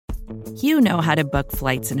You know how to book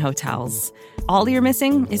flights and hotels. All you're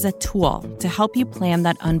missing is a tool to help you plan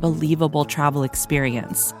that unbelievable travel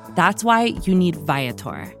experience. That's why you need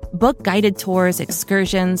Viator. Book guided tours,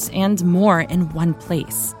 excursions, and more in one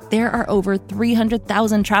place. There are over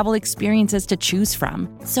 300,000 travel experiences to choose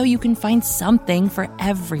from, so you can find something for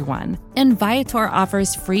everyone. And Viator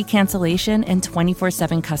offers free cancellation and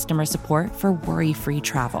 24/7 customer support for worry-free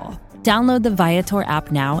travel. Download the Viator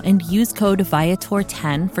app now and use code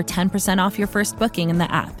Viator10 for 10% off your first booking in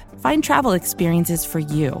the app. Find travel experiences for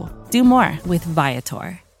you. Do more with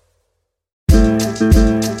Viator.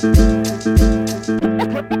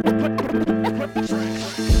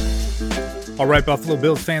 All right, Buffalo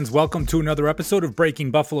Bills fans, welcome to another episode of Breaking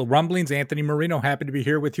Buffalo Rumblings. Anthony Marino, happy to be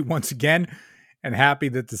here with you once again, and happy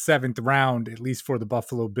that the seventh round, at least for the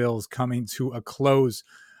Buffalo Bills, coming to a close.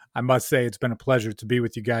 I must say it's been a pleasure to be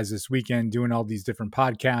with you guys this weekend, doing all these different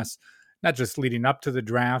podcasts, not just leading up to the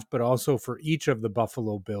draft, but also for each of the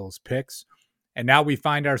Buffalo Bills picks. And now we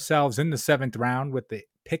find ourselves in the seventh round with the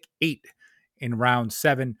pick 8 in round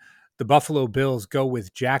 7. The Buffalo Bills go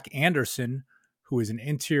with Jack Anderson, who is an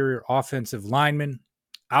interior offensive lineman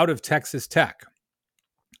out of Texas Tech.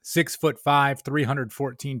 6'5",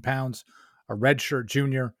 314 pounds, a redshirt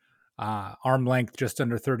junior. Arm length just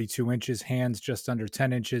under 32 inches, hands just under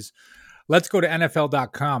 10 inches. Let's go to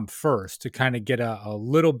NFL.com first to kind of get a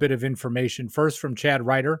little bit of information. First from Chad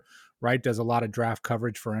Ryder, right? Does a lot of draft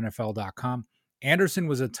coverage for NFL.com. Anderson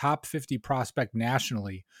was a top 50 prospect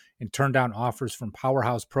nationally and turned down offers from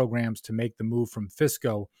powerhouse programs to make the move from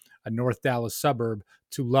Frisco, a North Dallas suburb,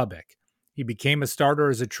 to Lubbock. He became a starter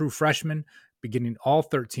as a true freshman, beginning all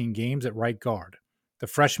 13 games at right guard. The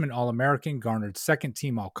freshman All-American garnered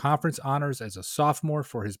second-team All-Conference honors as a sophomore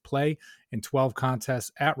for his play in 12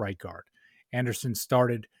 contests at right guard. Anderson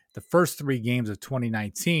started the first 3 games of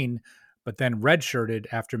 2019, but then redshirted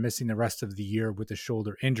after missing the rest of the year with a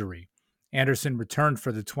shoulder injury. Anderson returned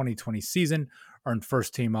for the 2020 season, earned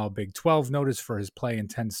first-team All-Big 12 notice for his play in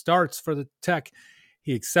 10 starts for the Tech.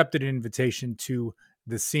 He accepted an invitation to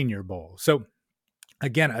the Senior Bowl. So,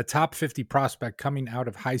 again, a top 50 prospect coming out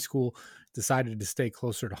of high school, decided to stay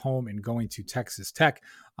closer to home and going to Texas Tech.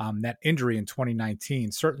 That injury in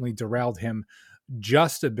 2019 certainly derailed him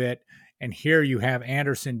just a bit. And here you have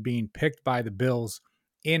Anderson being picked by the Bills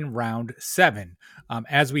in round 7.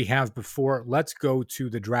 As we have before, let's go to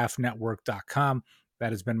the draftnetwork.com.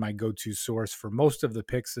 That has been my go-to source for most of the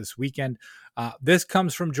picks this weekend. This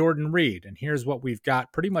comes from Jordan Reed, and here's what we've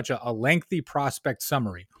got. Pretty much a lengthy prospect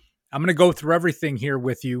summary. I'm going to go through everything here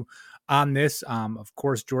with you on this. Of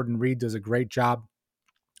course, Jordan Reed does a great job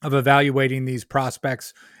of evaluating these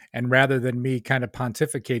prospects. And rather than me kind of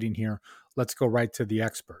pontificating here, let's go right to the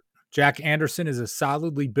expert. Jack Anderson is a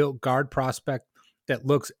solidly built guard prospect that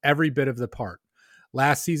looks every bit of the part.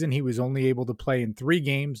 Last season, he was only able to play in 3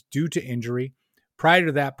 games due to injury. Prior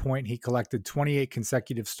to that point, he collected 28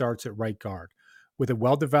 consecutive starts at right guard. With a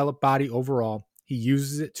well-developed body overall, he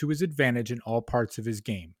uses it to his advantage in all parts of his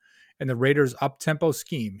game. In the Raiders' up-tempo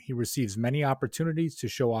scheme, he receives many opportunities to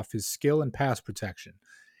show off his skill and pass protection.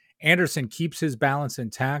 Anderson keeps his balance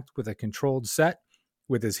intact with a controlled set,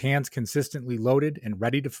 with his hands consistently loaded and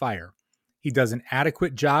ready to fire. He does an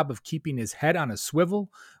adequate job of keeping his head on a swivel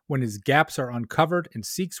when his gaps are uncovered and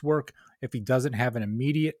seeks work if he doesn't have an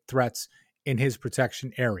immediate threats in his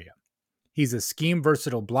protection area. He's a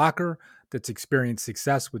scheme-versatile blocker that's experienced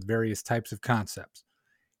success with various types of concepts.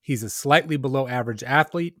 He's a slightly below-average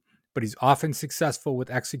athlete, but he's often successful with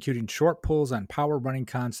executing short pulls on power running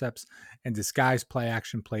concepts and disguised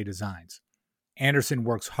play-action play designs. Anderson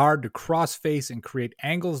works hard to cross-face and create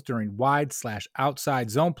angles during wide/outside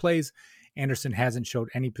zone plays. Anderson hasn't showed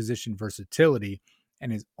any position versatility,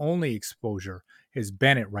 and his only exposure has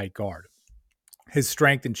been at right guard. His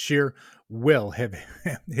strength and sheer will have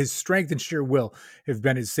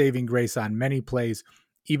been his saving grace on many plays,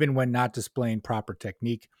 even when not displaying proper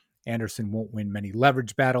technique. Anderson won't win many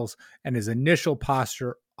leverage battles, and his initial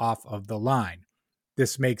posture off of the line.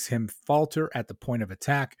 This makes him falter at the point of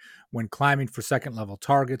attack when climbing for second-level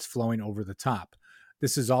targets flowing over the top.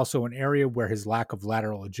 This is also an area where his lack of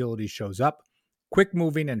lateral agility shows up.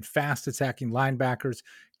 Quick-moving and fast-attacking linebackers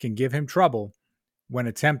can give him trouble when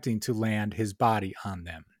attempting to land his body on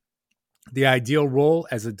them. The ideal role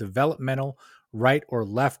as a developmental right or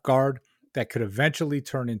left guard that could eventually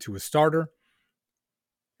turn into a starter,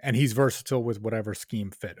 and he's versatile with whatever scheme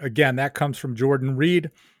fit. Again, that comes from Jordan Reed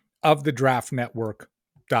of the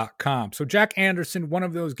draftnetwork.com. So Jack Anderson, one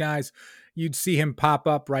of those guys, you'd see him pop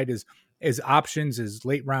up right as options, as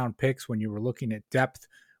late round picks when you were looking at depth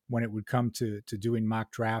when it would come to doing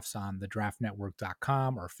mock drafts on the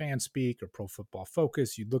draftnetwork.com or Fanspeak or Pro Football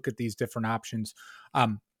Focus. You'd look at these different options.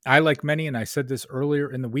 I, like many, and I said this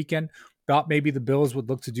earlier in the weekend, thought maybe the Bills would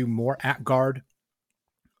look to do more at guard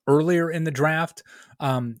earlier in the draft,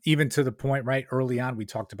 even to the point, right, early on, we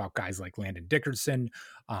talked about guys like Landon Dickerson,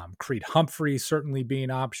 Creed Humphrey certainly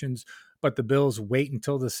being options, but the Bills wait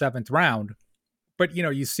until the 7th round. But,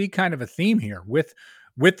 you see kind of a theme here with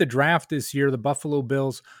the draft this year. The Buffalo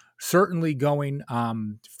Bills certainly going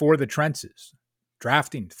for the trenches,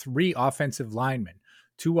 drafting 3 offensive linemen,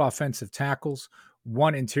 2 offensive tackles,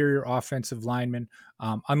 1 interior offensive lineman.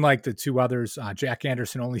 Unlike the 2 others, Jack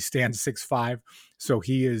Anderson only stands 6'5", so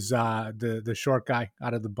he is the short guy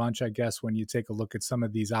out of the bunch, I guess, when you take a look at some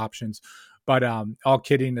of these options. But all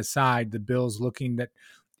kidding aside, the Bills looking to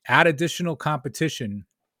add additional competition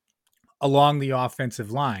along the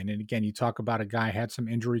offensive line. And again, you talk about a guy had some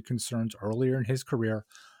injury concerns earlier in his career,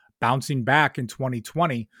 bouncing back in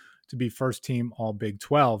 2020 to be first team All Big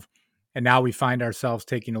 12. And now we find ourselves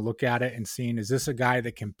taking a look at it and seeing, is this a guy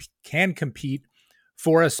that can compete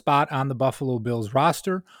for a spot on the Buffalo Bills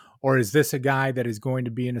roster? Or is this a guy that is going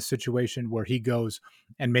to be in a situation where he goes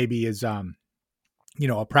and maybe is, a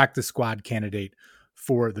practice squad candidate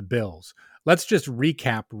for the Bills? Let's just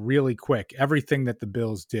recap really quick everything that the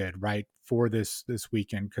Bills did, right, for this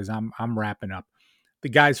weekend, because I'm wrapping up. The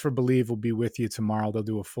guys for Believe will be with you tomorrow. They'll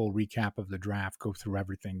do a full recap of the draft, go through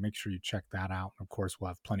everything. Make sure you check that out. Of course, we'll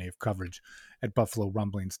have plenty of coverage at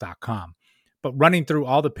BuffaloRumblings.com. But running through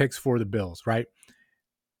all the picks for the Bills, right?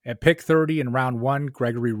 At pick 30 in round 1,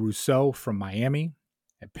 Gregory Rousseau from Miami.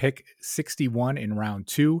 At pick 61 in round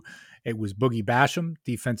 2, it was Boogie Basham,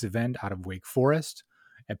 defensive end out of Wake Forest.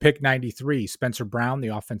 At pick 93, Spencer Brown, the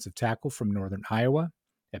offensive tackle from Northern Iowa.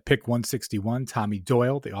 At pick 161, Tommy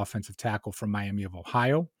Doyle, the offensive tackle from Miami of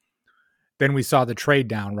Ohio. Then we saw the trade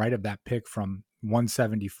down, right, of that pick from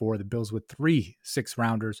 174. The Bills with 3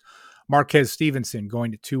 6-rounders. Marquez Stevenson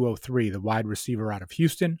going to 203, the wide receiver out of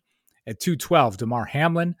Houston. At 212, DeMar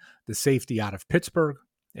Hamlin, the safety out of Pittsburgh.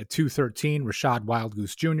 At 213, Rashad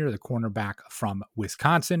Wildgoose Jr., the cornerback from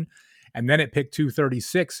Wisconsin. And then at pick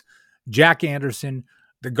 236, Jack Anderson,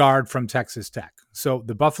 the guard from Texas Tech. So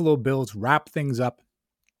the Buffalo Bills wrap things up.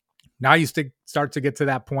 Now you start to get to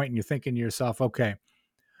that point and you're thinking to yourself, okay,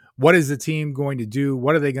 what is the team going to do?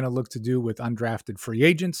 What are they going to look to do with undrafted free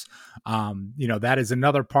agents? That is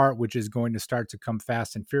another part which is going to start to come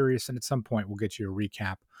fast and furious. And at some point we'll get you a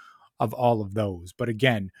recap of all of those. But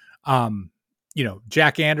again,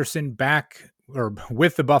 Jack Anderson back, or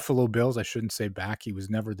with the Buffalo Bills. I shouldn't say back. He was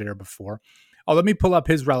never there before. Oh, let me pull up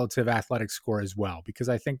his relative athletic score as well, because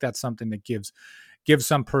I think that's something that gives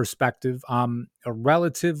some perspective. A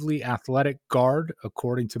relatively athletic guard,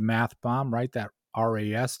 according to MathBomb, right? That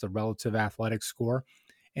RAS, the relative athletic score,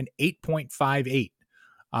 an 8.58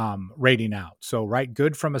 rating out. So, right,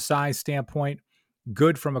 good from a size standpoint,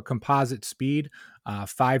 good from a composite speed,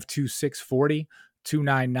 5.2, 640,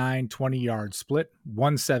 299, 20-yard split,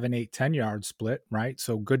 178, 10-yard split, right?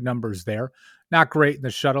 So good numbers there. Not great in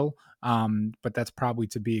the shuttle, but that's probably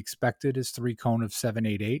to be expected. Is 3 cone of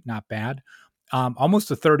 788, not bad.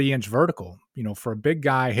 Almost a 30-inch vertical, for a big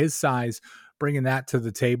guy his size, bringing that to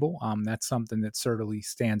the table. That's something that certainly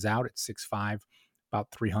stands out at 6'5",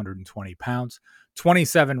 about 320 pounds.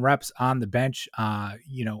 27 reps on the bench,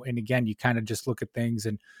 and again, you kind of just look at things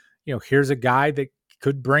and, here's a guy that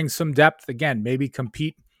could bring some depth, again, maybe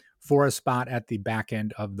compete for a spot at the back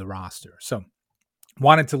end of the roster. So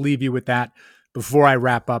wanted to leave you with that before I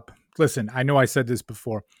wrap up. Listen, I know I said this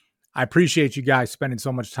before. I appreciate you guys spending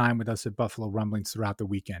so much time with us at Buffalo Rumblings throughout the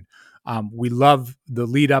weekend. We love the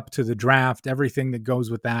lead up to the draft, everything that goes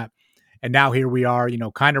with that. And now here we are,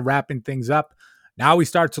 kind of wrapping things up. Now we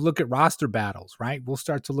start to look at roster battles, right? We'll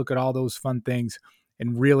start to look at all those fun things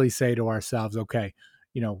and really say to ourselves, okay,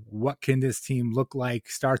 what can this team look like?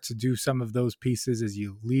 Start to do some of those pieces as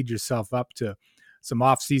you lead yourself up to some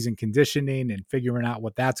off-season conditioning and figuring out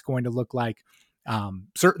what that's going to look like.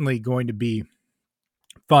 Certainly going to be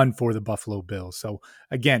fun for the Buffalo Bills. So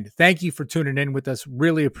again, thank you for tuning in with us.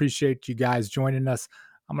 Really appreciate you guys joining us.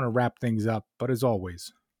 I'm going to wrap things up, but as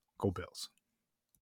always, go Bills.